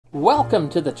Welcome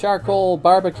to the Charcoal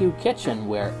Barbecue Kitchen,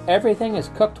 where everything is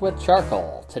cooked with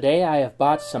charcoal. Today I have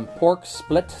bought some pork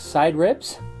split side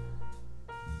ribs,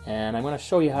 and I'm going to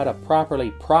show you how to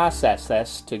properly process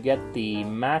this to get the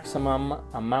maximum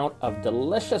amount of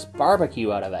delicious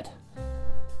barbecue out of it.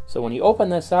 So when you open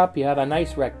this up, you have a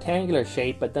nice rectangular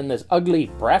shape, but then this ugly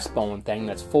breastbone thing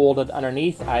that's folded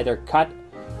underneath, either cut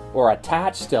or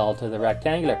attached still to the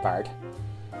rectangular part.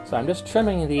 So I'm just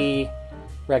trimming the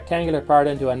rectangular part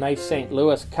into a nice St.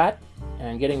 Louis cut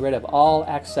and getting rid of all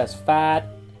excess fat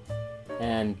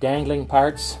and dangling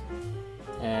parts.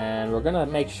 And we're going to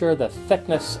make sure the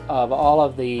thickness of all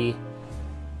of the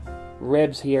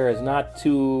ribs here is not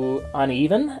too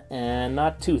uneven and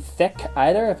not too thick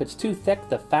either. If it's too thick,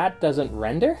 the fat doesn't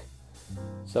render.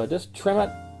 So just trim it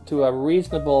to a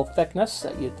reasonable thickness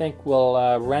that you think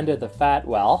will render the fat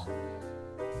well.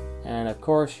 And of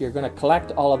course, you're going to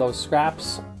collect all of those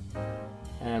scraps,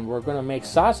 and we're going to make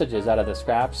sausages out of the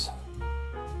scraps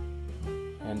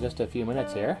in just a few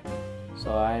minutes here.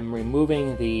 So I'm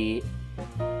removing the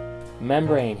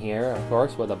membrane here, of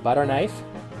course, with a butter knife.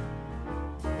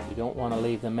 You don't want to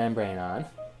leave the membrane on.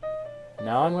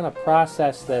 Now I'm going to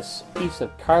process this piece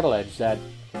of cartilage that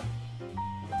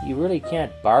you really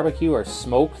can't barbecue or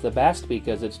smoke the best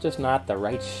because it's just not the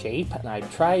right shape. And I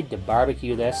tried to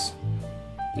barbecue this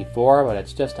before, but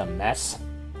it's just a mess.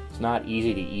 It's not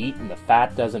easy to eat, and the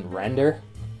fat doesn't render.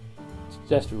 It's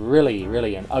just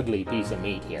really an ugly piece of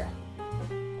meat here.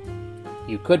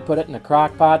 You could put it in a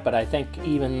crock pot, but I think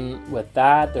even with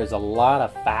that, there's a lot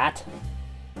of fat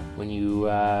when you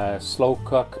slow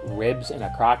cook ribs in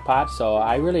a crock pot, so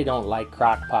I really don't like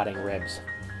crock potting ribs.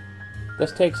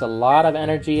 This takes a lot of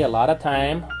energy, a lot of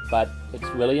time, but it's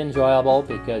really enjoyable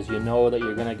because you know that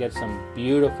you're going to get some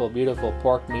beautiful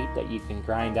pork meat that you can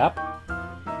grind up.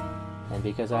 And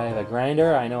because I have a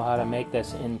grinder, I know how to make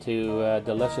this into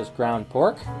delicious ground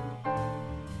pork.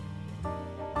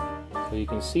 So you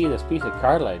can see this piece of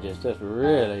cartilage is just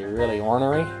really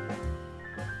ornery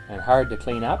and hard to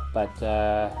clean up, but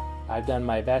I've done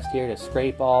my best here to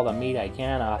scrape all the meat I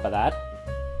can off of that.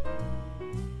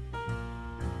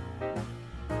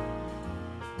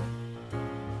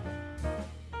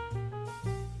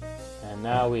 And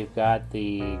now we've got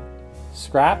the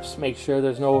scraps. Make sure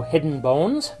there's no hidden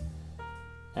bones.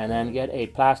 And then get a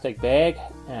plastic bag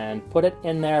and put it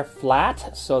in there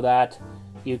flat so that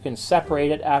you can separate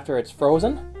it after it's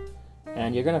frozen.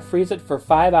 And you're going to freeze it for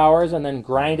 5 hours and then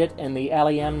grind it in the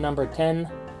LEM number 10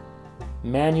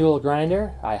 manual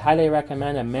grinder. I highly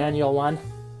recommend a manual one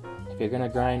if you're going to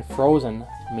grind frozen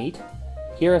meat.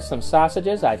 Here are some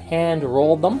sausages. I've hand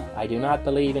rolled them. I do not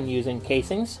believe in using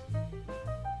casings.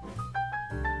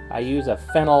 I use a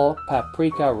Fennel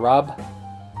Paprika rub.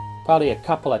 Probably a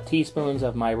couple of teaspoons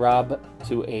of my rub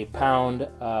to a pound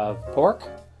of pork.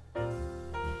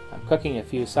 I'm cooking a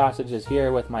few sausages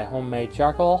here with my homemade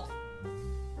charcoal.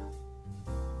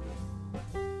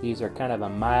 These are kind of a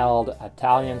mild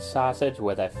Italian sausage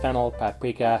with a fennel,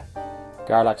 paprika,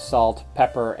 garlic, salt,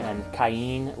 pepper, and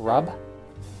cayenne rub.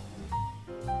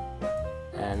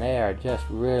 And they are just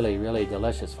really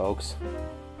delicious, folks.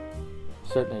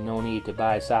 Certainly no need to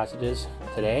buy sausages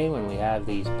today when we have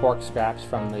these pork scraps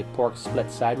from the pork split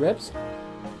side ribs.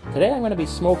 Today I'm going to be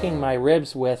smoking my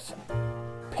ribs with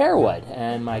pear wood,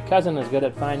 and my cousin is good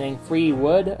at finding free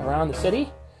wood around the city,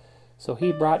 so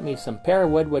he brought me some pear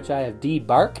wood which I have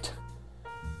debarked,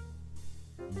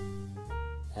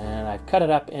 and I've cut it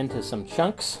up into some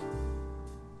chunks,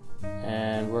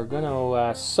 and we're going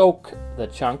to soak the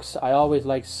chunks. I always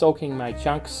like soaking my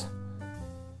chunks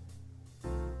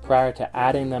prior to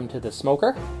adding them to the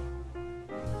smoker.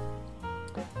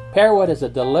 Pear wood is a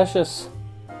delicious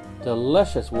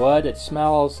wood. It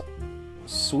smells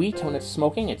sweet when it's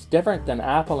smoking. It's different than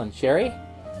apple and cherry.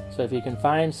 So if you can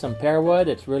find some pear wood,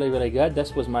 it's really good.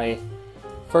 This was my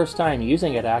first time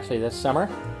using it actually this summer.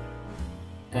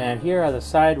 And here are the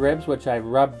side ribs which I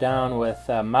rubbed down with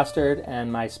mustard and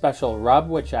my special rub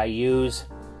which I use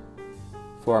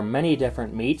for many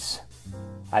different meats.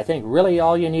 I think really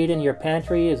all you need in your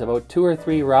pantry is about 2 or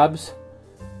 3 rubs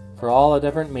for all the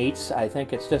different meats. I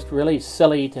think it's just really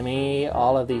silly to me,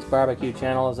 all of these barbecue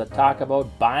channels that talk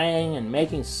about buying and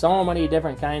making so many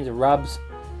different kinds of rubs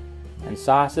and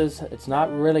sauces. It's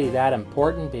not really that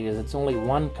important because it's only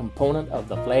one component of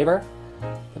the flavor.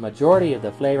 The majority of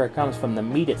the flavor comes from the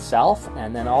meat itself,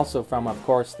 and then also from, of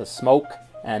course, the smoke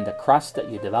and the crust that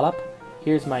you develop.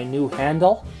 Here's my new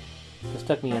handle. This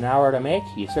took me an hour to make.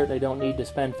 You certainly don't need to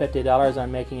spend $50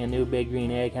 on making a new big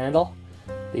green egg handle.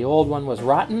 The old one was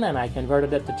rotten, and I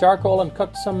converted it to charcoal and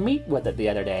cooked some meat with it the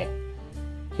other day.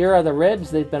 Here are the ribs.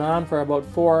 They've been on for about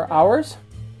 4 hours.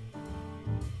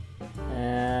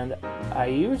 and I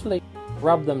usually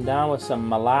rub them down with some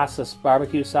molasses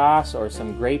barbecue sauce or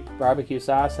some grape barbecue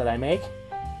sauce that I make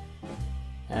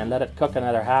and let it cook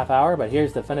another half hour. But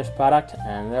here's the finished product,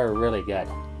 and they're really good.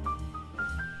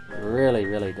 Really,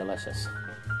 really delicious.